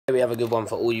We have a good one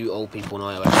for all you old people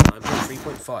on iOS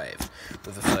 9.3.5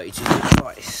 with a 32-bit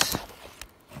device.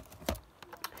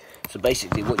 So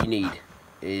basically what you need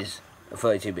is a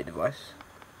 32-bit device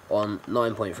on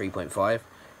 9.3.5.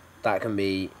 That can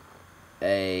be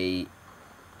a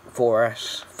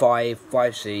 4S, 5,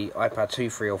 5C, iPad 2,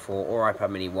 3 or 4, or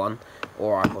iPad mini 1,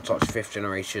 or iPod Touch 5th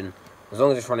generation, as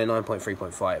long as it's running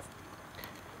 9.3.5.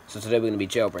 So today we're going to be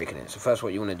jailbreaking it. So first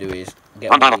what you want to do is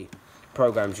get all the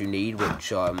programs you need,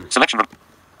 which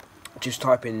just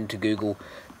type into Google,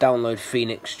 download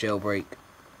Phoenix Jailbreak,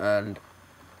 and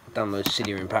download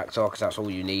Cydia Impactor, because that's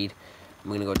all you need. I'm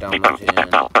going to go download it.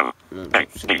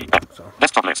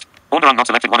 Desktop list. Order on not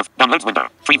selected 1 of downloads window.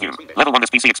 Preview. Level 1 is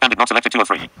PC expanded not selected 2 or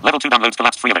 3. Level 2 downloads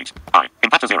collapsed 3 of 8.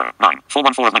 Impactor 0, 9,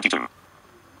 414 of 92.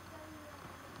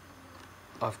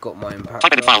 I've got my Impactor.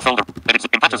 Type edit file folder. Edit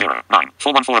Impactor 0, 9,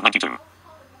 414 of 92.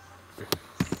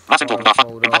 Mass import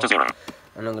Impactor 0.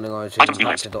 And I'm going to go to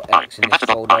Impactor.exe in this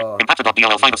folder.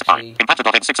 Impactor.dll 5 of 7.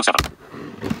 Impactor.ed 6 of 7.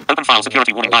 Open file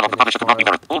security warning dialog. The publisher could not be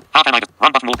verified. How can I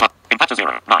run button all Impactor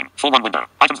 0, 9, 41 window.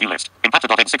 Items view list.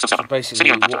 Impactor.ed 6 of 7.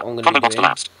 Basically, what I'm going to be doing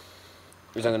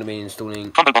is I'm going to be installing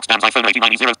Combo box stands iPhone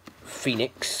 8090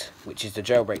 Phoenix, which is the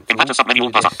jailbreak tool. Impactor submenu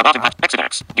all pass about impact exit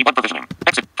X debug provisioning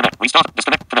exit connect restart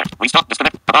disconnect connect restart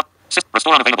disconnect about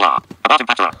restore unavailable about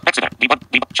Impactor exit debug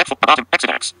check for about exit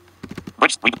X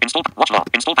bridge install watch log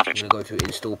install package. I'm going to go to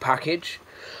install package.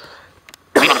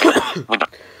 Window.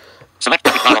 Select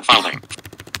dialog file name.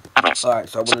 Address. Alright,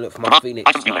 so I want to look for my Phoenix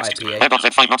IPA.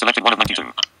 Air.z5 not selected 1 of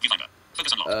 92.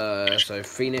 So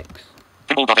Phoenix.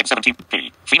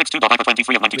 Pinball.x17p. Phoenix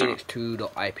 2.ipa23 of 92. Phoenix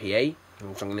 2.ipa. So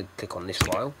I'm going to click on this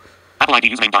file. Apple ID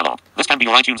username dialog. This can be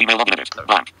your iTunes email login edit.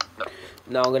 Blank.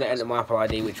 Now I'm going to enter my Apple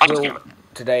ID, which will,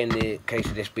 today in the case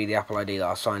of this, be the Apple ID that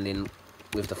I signed in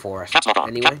with the 4S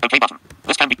anyway. OK button.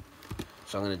 This can be.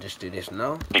 So I'm going to just do this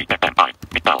now.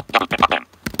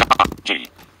 G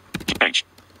H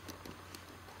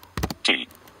T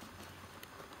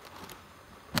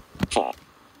 4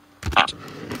 at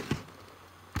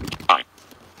I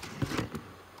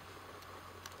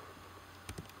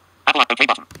Apple OK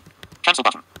button. Cancel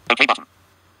button. OK button.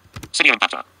 Cydia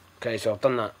Impactor. Okay, so I've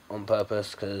done that on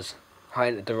purpose because I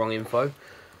entered the wrong info.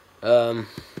 Damn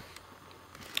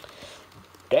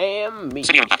me.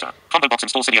 Cydia Impactor. Combo box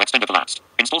install Cydia extender collapsed.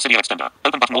 Install Cydia extender.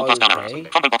 Open button all plus down arrows.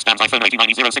 Combo box stands iPhone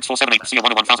 80906478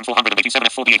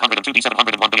 C11487 4802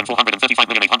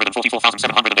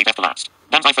 D701,435,844,708 F collapsed.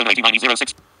 Dan's iPhone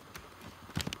 809006.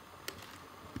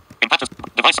 Impactor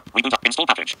device reboot install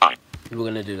package. We're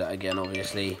going to do that again,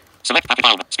 obviously. Select package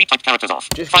file. Speed type characters off.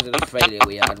 Just because of the failure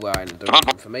we had where I entered the wrong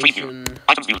information. Preview.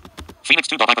 Items view. Phoenix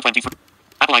 2.ipa23.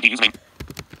 Apple ID username.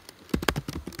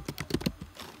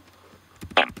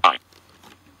 M-I.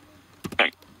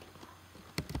 A.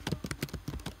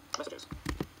 Messages.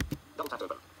 Double tap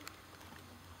open.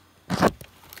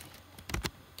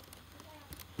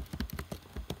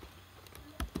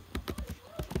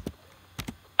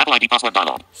 Apple ID password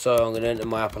dialog. So I'm going to enter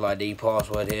my Apple ID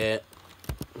password here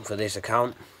for this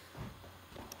account.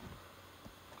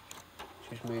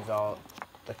 Just move out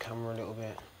the camera a little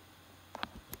bit.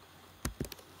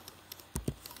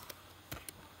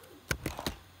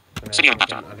 Cydia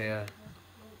Impactor.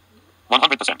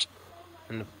 100%.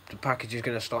 And the package is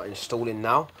going to start installing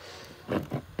now.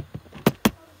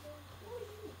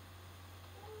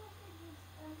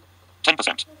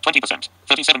 10%, 20%,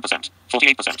 37%,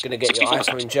 48%, going to get your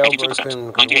iPhone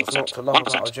jailbroken, 98%,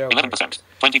 1%, 11%,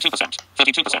 22%,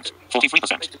 32%,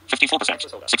 43%,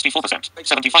 54%, 64%,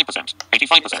 75%,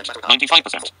 85%,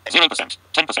 95%, 0%,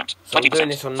 10%,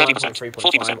 20%, 30%,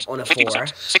 40%, on a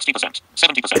 50%, 60%,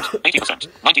 70%, 80%,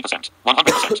 90%,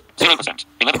 100%, 0%,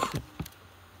 11%,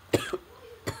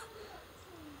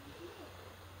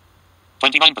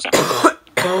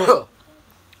 29%.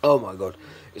 Oh my god.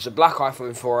 It's a black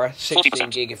iPhone 4S, 16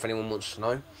 gig if anyone wants to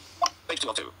know.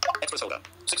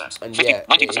 And yeah,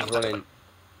 it is running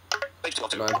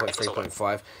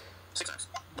 9.3.5.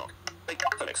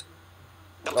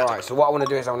 Alright, so what I want to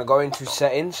do is I want to go into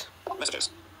settings.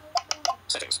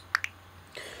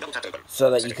 So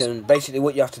that you can, basically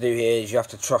what you have to do here is you have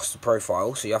to trust the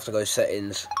profile. So you have to go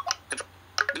settings,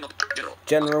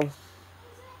 general,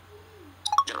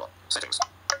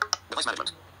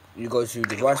 you go to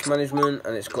device management,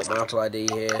 and it's got my Apple ID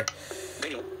here,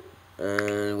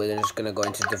 and we're just going to go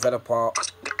into developer,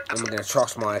 and we're going to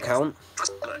trust my account,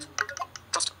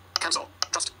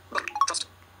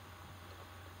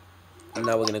 and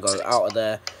now we're going to go out of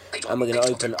there, and we're going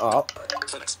to open up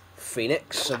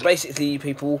Phoenix. So basically,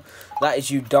 people, that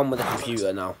is you done with the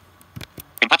computer now.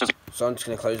 So I'm just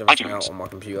going to close everything out on my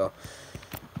computer,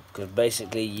 Because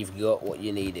basically you've got what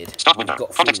you needed. Start You've window.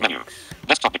 got Context menu. Phoenix.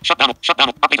 Desktop. Shut down.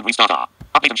 Update and restart R.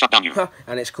 Update and shut down you.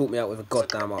 And it's caught me out with a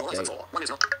goddamn update. One is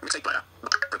not mixtape player.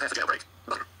 Prepare for jailbreak.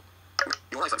 Button.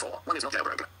 Your iPhone 4. One is not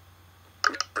jailbroken.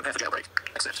 Prepare for jailbreak.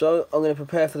 Accept. So I'm going to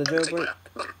prepare for the jailbreak.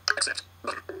 Button. Accept.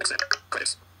 Button. Accept.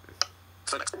 Credits.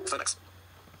 Furnex.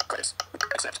 Credits.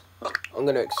 Accept. Button. I'm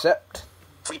going to accept.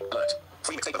 Free alert.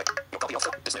 Free mixtape alert. Your copy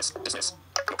of dismiss.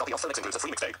 Your copy of Furnex includes a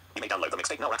free mixtape. You may download the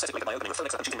mixtape now or access it later by opening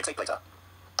Furnex and choosing mixtape later.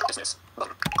 Dismiss.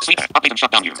 Button. Sleep. Update and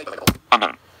shut down you.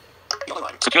 Unknown.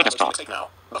 Secure desktop. Now.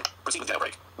 Button. Proceed with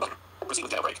jailbreak. Button. Proceed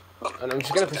with jailbreak. Button. And I'm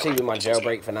just going to proceed with my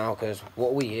jailbreak for now, because what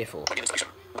are we here for? Begin installation.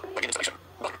 Begin installation.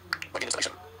 Button. Begin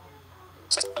installation.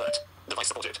 Set alert. Device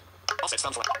supported. Offsets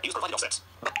found for use provided offsets.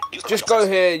 Just go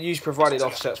here, use provided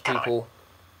offsets, people.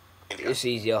 It's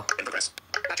easier. In progress.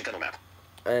 Patching kernel map.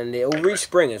 And it'll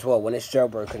respring as well when it's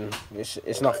jailbroken.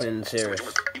 It's nothing serious.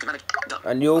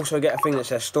 And you also get a thing that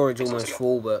says storage almost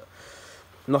full, but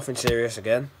nothing serious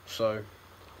again. So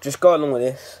just go along with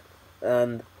this,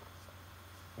 and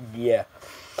yeah,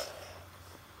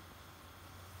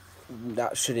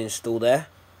 that should install there.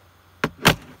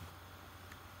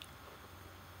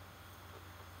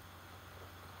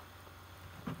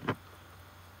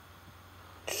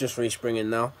 It's just respringing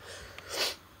now.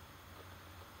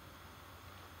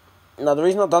 Now the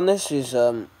reason I've done this is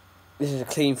this is a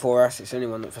clean 4S. It's the only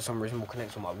one that for some reason will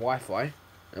connect on my Wi-Fi,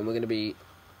 and we're going to be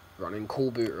running Cool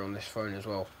Booter on this phone as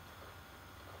well.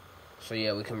 So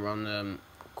yeah, we can run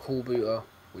Cool Booter,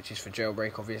 which is for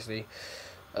jailbreak, obviously.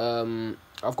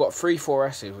 I've got 3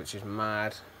 4S's, which is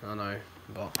mad, I know,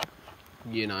 but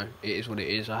you know, it is what it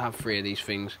is. I have 3 of these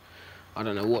things. I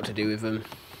don't know what to do with them,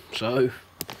 so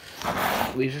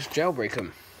we just jailbreak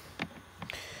them.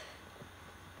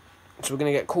 So we're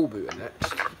going to get Cool Booter next.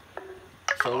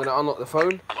 So I'm going to unlock the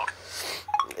phone.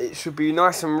 It should be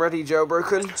nice and ready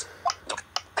jailbroken.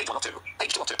 Page 1 of 2.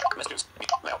 Page 2 of 2. Messages.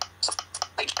 Mail.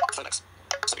 Page. Furnex.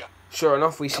 Cydia. Sure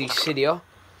enough, we see Cydia,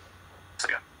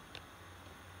 Cydia.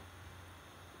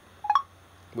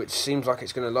 which seems like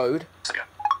it's going to load. Cydia.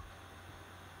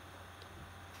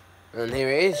 And here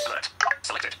it is. Alert.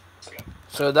 Selected. Cydia.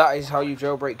 So that is how you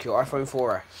jailbreak your iPhone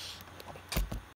 4S.